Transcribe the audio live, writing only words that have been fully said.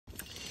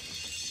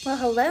Well,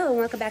 hello and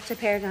welcome back to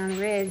Paragon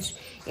Ridge.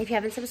 If you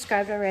haven't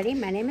subscribed already,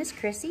 my name is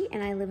Chrissy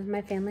and I live with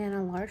my family on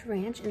a large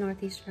ranch in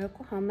northeastern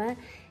Oklahoma.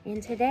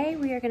 And today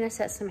we are going to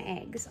set some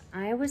eggs.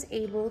 I was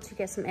able to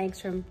get some eggs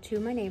from two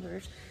of my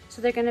neighbors.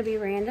 So they're going to be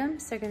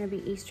randoms. They're going to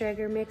be Easter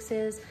egger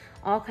mixes,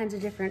 all kinds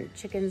of different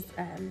chickens.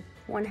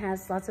 One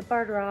has lots of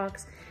barred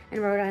rocks and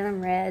Rhode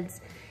Island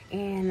Reds.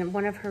 And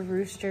one of her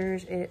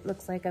roosters, it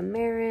looks like a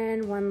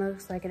Marin. One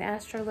looks like an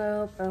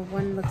Australorp.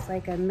 One looks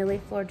like a Mille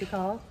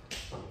Fleur.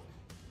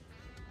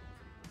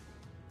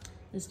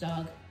 This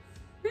dog.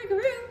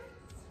 Ringaroo.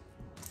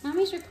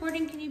 Mommy's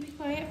recording. Can you be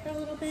quiet for a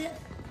little bit?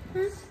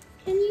 Huh?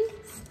 Can you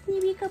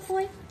be a good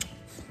boy?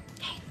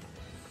 Okay.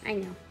 I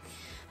know.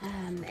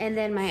 And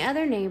then my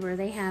other neighbor,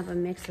 they have a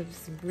mix of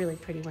some really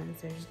pretty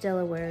ones. There's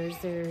Delawares,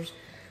 there's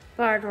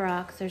barred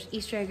rocks, there's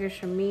Easter eggers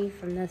from me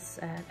from this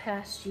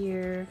past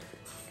year.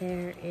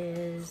 There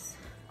is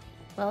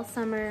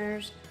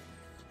Summers,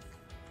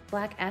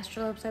 black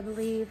Australorps, I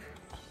believe.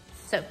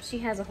 So she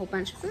has a whole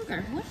bunch.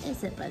 Booger, what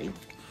is it, buddy?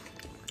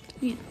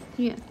 Yeah,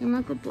 you're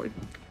my good boy.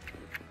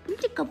 You're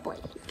a good boy.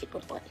 You're a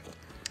good boy.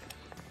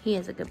 He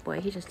is a good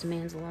boy. He just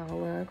demands a lot of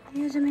love.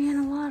 He does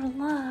demand a lot of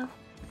love.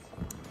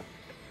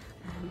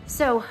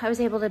 So I was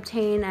able to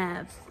obtain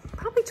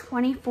probably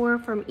 24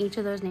 from each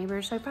of those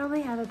neighbors. So I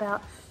probably have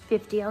about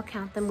 50. I'll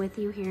count them with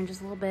you here in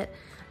just a little bit.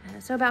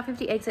 So about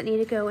 50 eggs that need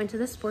to go into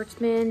the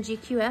Sportsman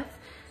GQF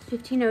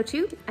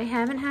 1502. I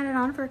haven't had it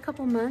on for a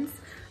couple months.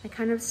 I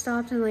kind of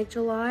stopped in like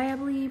July, I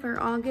believe, or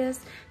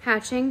August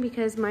hatching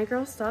because my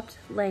girls stopped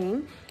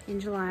laying in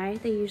July.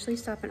 They usually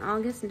stop in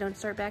August and don't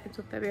start back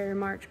until February or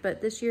March.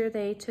 But this year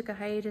they took a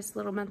hiatus a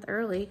little month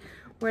early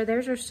where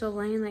theirs are still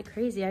laying like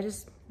crazy. I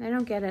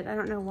don't get it. I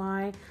don't know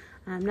why.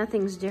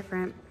 Nothing's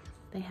different.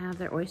 They have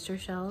their oyster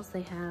shells.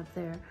 They have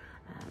their,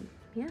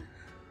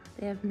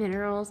 they have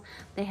minerals.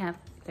 They have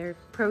their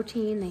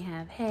protein. They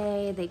have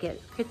hay. They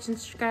get kitchen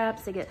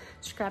scraps. They get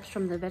scraps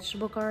from the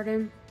vegetable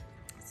garden.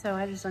 So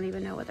I just don't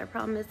even know what their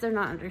problem is. They're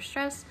not under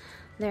stress.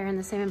 They're in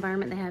the same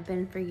environment they have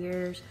been for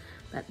years,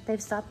 but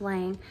they've stopped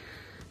laying.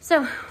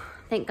 So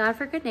thank God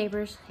for good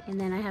neighbors. And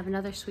then I have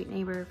another sweet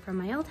neighbor from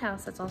my old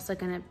house that's also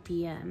gonna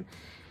be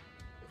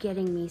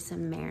getting me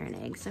some Marin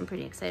eggs. I'm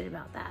pretty excited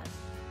about that.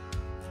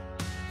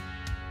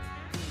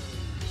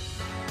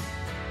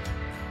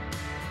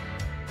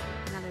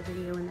 Another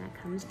video when that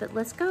comes, but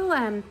let's go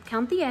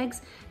count the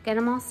eggs, get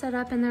them all set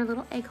up in their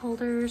little egg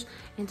holders,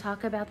 and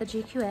talk about the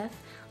GQF.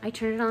 I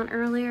turned it on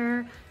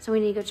earlier, so we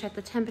need to go check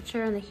the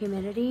temperature and the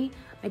humidity.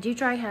 I do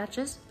dry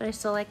hatches, but I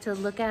still like to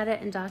look at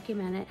it and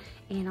document it,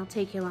 and I'll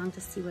take you along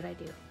to see what I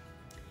do.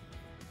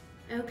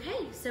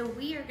 Okay, so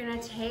we are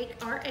gonna take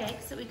our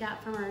eggs that we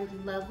got from our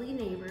lovely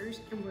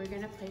neighbors, and we're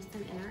gonna place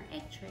them in our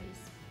egg trays.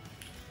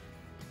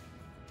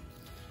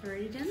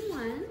 Already done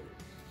one.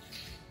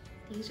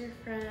 These are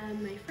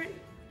from my front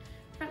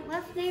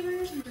left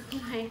neighbors and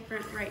my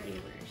front right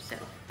neighbors. So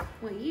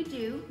what you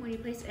do when you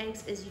place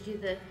eggs is you do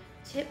the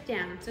tip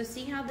down. So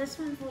see how this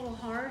one's a little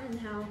hard and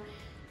how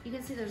you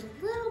can see there's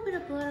a little bit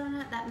of blood on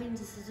it. That means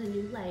this is a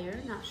new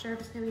layer. Not sure if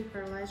it's gonna be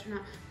fertilized or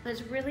not, but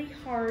it's really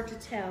hard to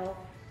tell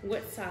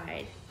what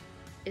side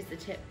is the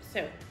tip.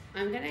 So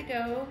I'm gonna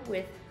go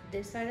with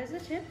this side as the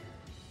tip.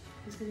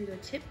 I'm just gonna go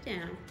tip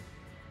down.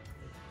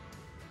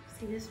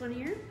 See this one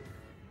here?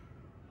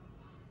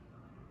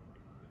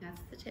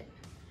 That's the tip.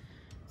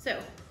 So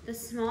the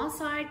small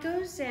side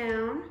goes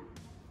down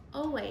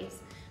always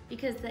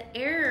because the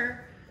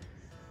air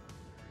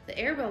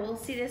bubble,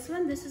 see this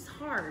one? This is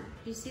hard.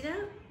 You see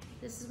that?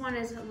 This one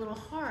is a little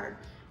hard.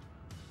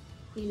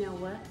 You know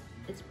what?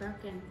 It's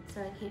broken,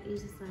 so I can't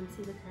use this one.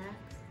 See the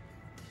cracks?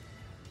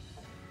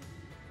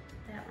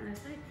 That one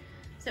aside.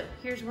 So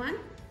here's one.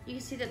 You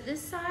can see that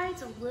this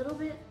side's a little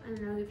bit, I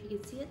don't know if you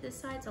can see it, this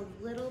side's a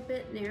little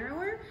bit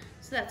narrower,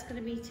 so that's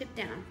gonna be tipped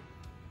down.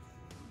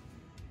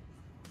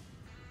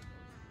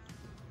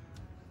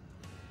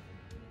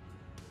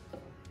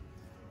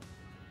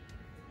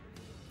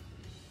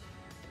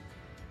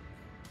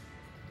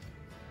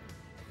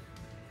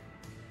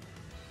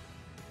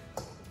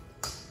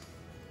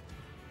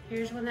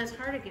 Here's one that's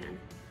hard again.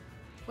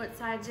 What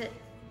side's it?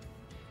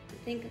 I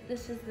think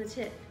this is the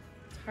tip.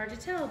 It's hard to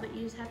tell, but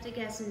you just have to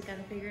guess and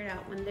gotta figure it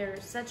out. When they're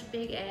such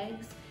big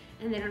eggs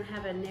and they don't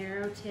have a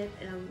narrow tip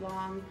and a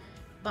long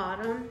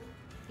bottom,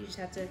 you just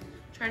have to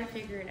try to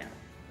figure it out.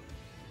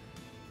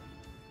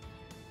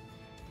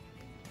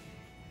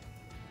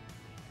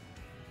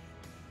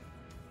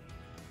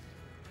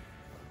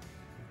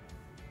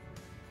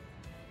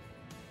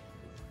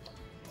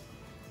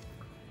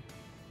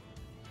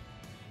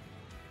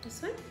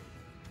 This one.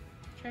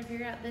 Try to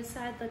figure out this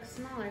side looks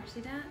smaller.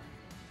 See that?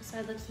 This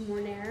side looks more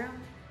narrow.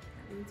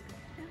 That means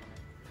down.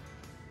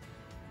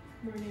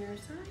 More narrow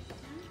side,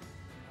 down.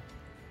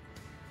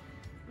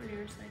 More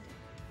narrow side,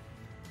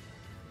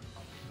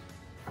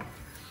 down.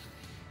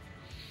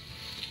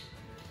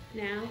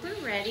 Now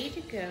we're ready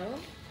to go.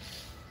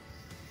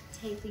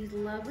 Take these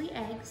lovely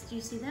eggs. Do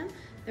you see them?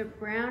 They're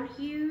brown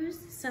hues.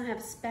 Some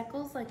have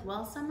speckles like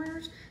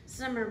Summers.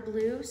 Some are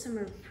blue, some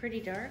are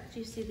pretty dark. Do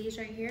you see these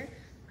right here?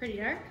 Pretty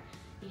dark.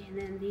 And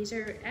then these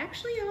are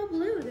actually all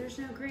blue. There's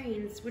no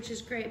greens, which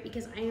is great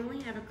because I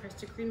only have a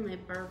Crested Cream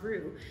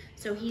Legbars,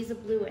 so he's a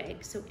blue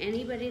egg. So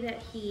anybody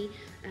that he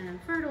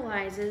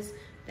fertilizes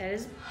that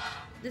is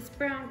this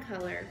brown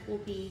color will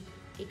be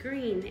a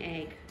green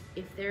egg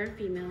if they're a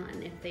female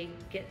and if they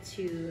get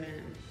to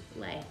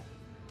lay.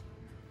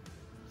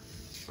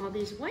 All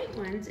these white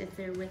ones, if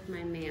they're with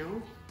my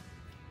male,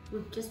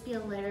 would just be a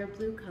lighter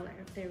blue color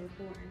if they were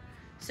born.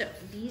 So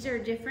these are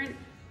different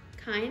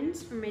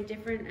kinds from my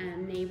different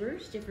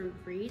neighbors, different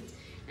breeds,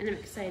 and I'm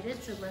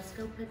excited, so let's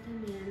go put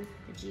them in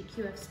the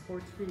GQF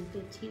Sportsman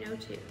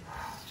 1502.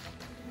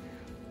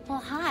 Well,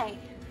 hi,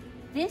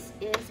 this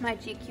is my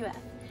GQF.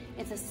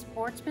 It's a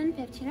Sportsman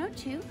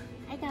 1502.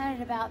 I got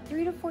it about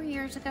 3 to 4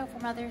 years ago for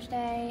Mother's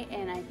Day,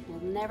 and I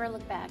will never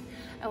look back.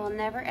 I will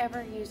never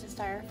ever use a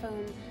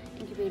styrofoam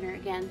incubator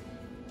again.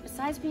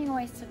 Besides being a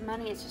waste of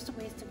money, it's just a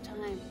waste of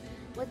time.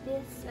 With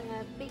this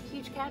big,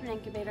 huge cabinet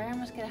incubator, I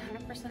almost get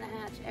 100%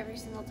 hatch every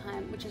single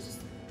time, which is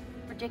just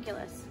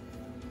ridiculous.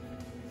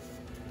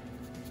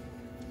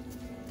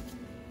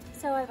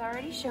 So I've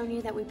already shown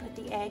you that we put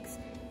the eggs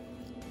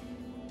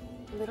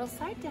little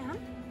side down,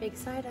 big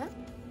side up,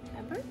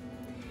 remember?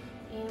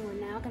 And we're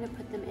now gonna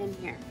put them in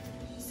here.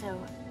 So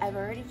I've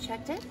already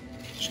checked it.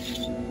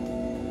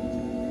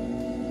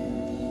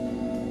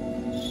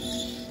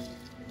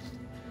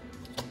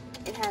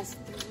 It has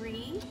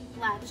 3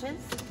 latches.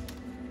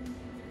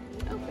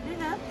 Open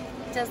it up.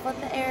 It does let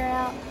the air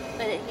out,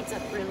 but it heats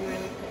up really,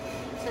 really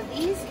quick. So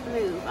these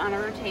move on a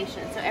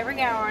rotation. So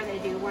every hour they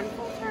do 1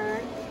 full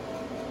turn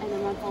and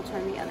then 1 full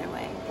turn the other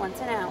way, once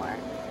an hour.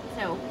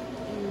 So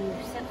you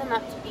set them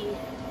up to be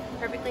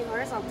perfectly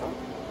horizontal.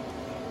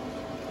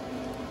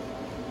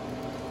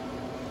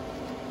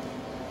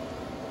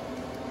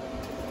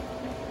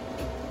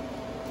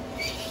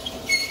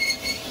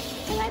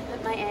 And I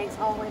put my eggs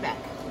all the way back.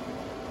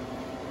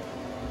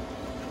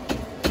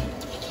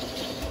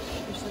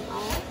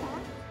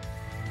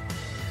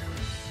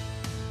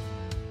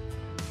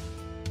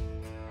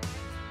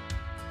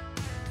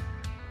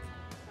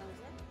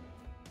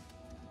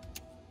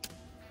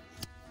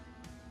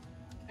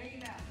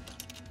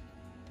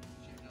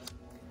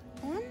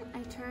 Then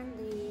I turn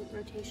the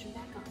rotation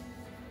back on.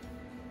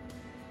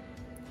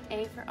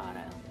 A for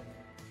auto.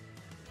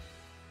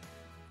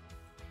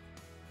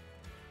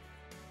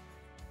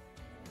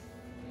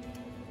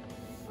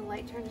 The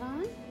light turns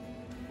on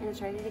and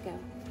it's ready to go.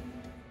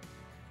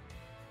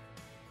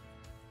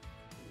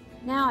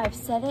 Now I've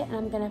set it and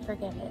I'm gonna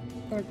forget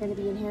it. They're gonna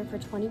be in here for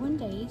 21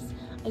 days.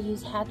 I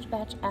use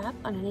Hatchbatch app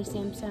on any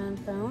Samsung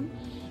phone,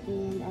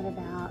 and at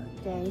about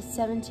day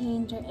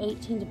 17 to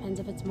 18, depends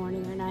if it's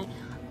morning or night,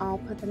 I'll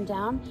put them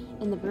down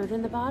in the brood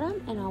in the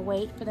bottom and I'll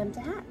wait for them to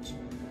hatch.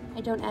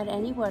 I don't add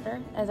any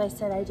water. As I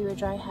said, I do a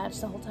dry hatch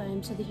the whole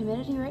time. So the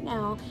humidity right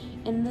now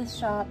in the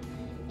shop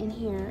in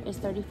here is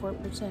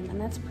 34%, and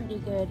that's pretty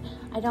good.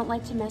 I don't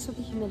like to mess with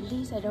the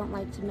humidities. I don't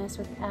like to mess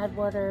with add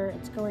water.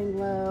 It's going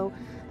low.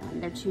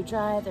 They're too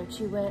dry, they're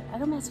too wet. I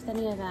don't mess with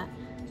any of that.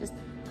 Just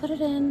put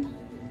it in,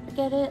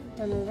 forget it,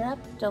 turn it up.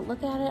 Don't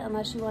look at it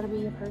unless you want to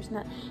be a person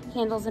that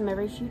handles them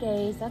every few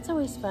days. That's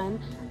always fun,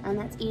 and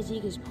that's easy.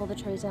 You just pull the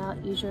trays out,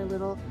 use your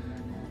little,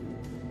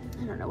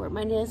 I don't know where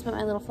mine is, but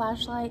my little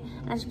flashlight,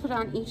 and I just put it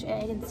on each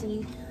egg and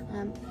see.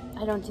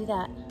 I don't do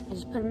that. I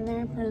just put them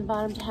there, put them in the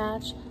bottom to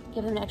hatch,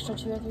 give them an extra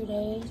 2 or 3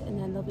 days, and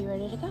then they'll be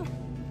ready to go.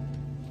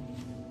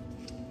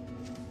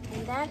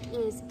 And that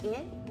is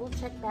it. We'll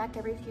check back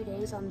every few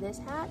days on this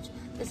hatch.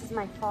 This is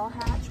my fall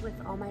hatch with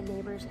all my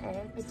neighbors'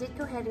 eggs. I did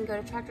go ahead and go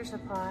to Tractor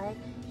Supply,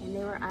 and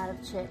they were out of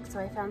chicks, so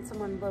I found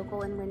someone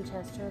local in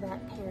Winchester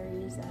that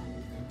carries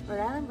Rhode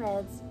Island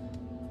Reds,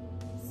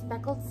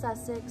 speckled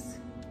Sussex,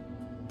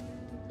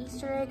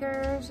 Easter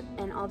eggers,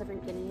 and all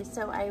different guineas.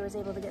 So I was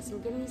able to get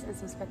some guineas and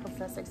some speckled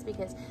Sussex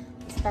because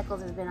the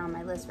speckled has been on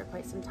my list for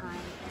quite some time.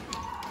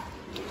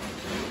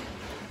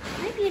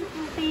 My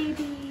beautiful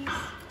babies.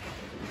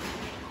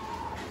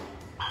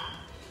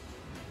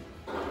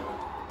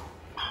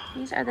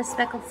 These are the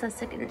speckled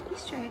Sussex and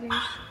Easter eggers.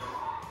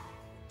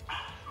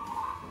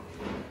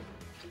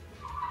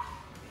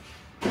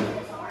 I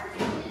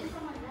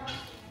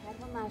had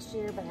one last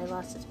year, but I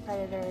lost its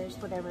predators,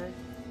 whatever.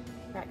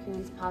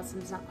 Raccoons,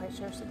 possums, not quite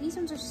sure. So these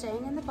ones are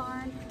staying in the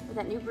barn with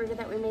that new brooder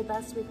that we made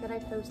last week that I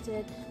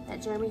posted,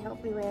 that Jeremy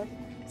helped me with.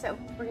 So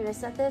we're gonna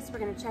set this, we're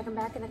gonna check them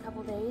back in a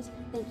couple days.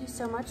 Thank you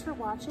so much for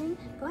watching.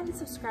 Go ahead and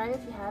subscribe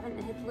if you haven't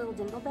and hit the little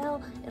dingle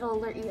bell. It'll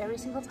alert you every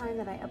single time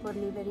that I upload a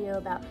new video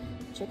about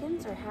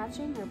chickens or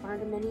hatching or barn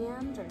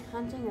dominiums or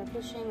hunting or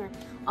fishing or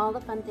all the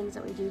fun things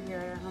that we do here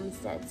at our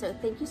homestead. So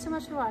thank you so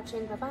much for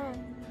watching. Bye-bye.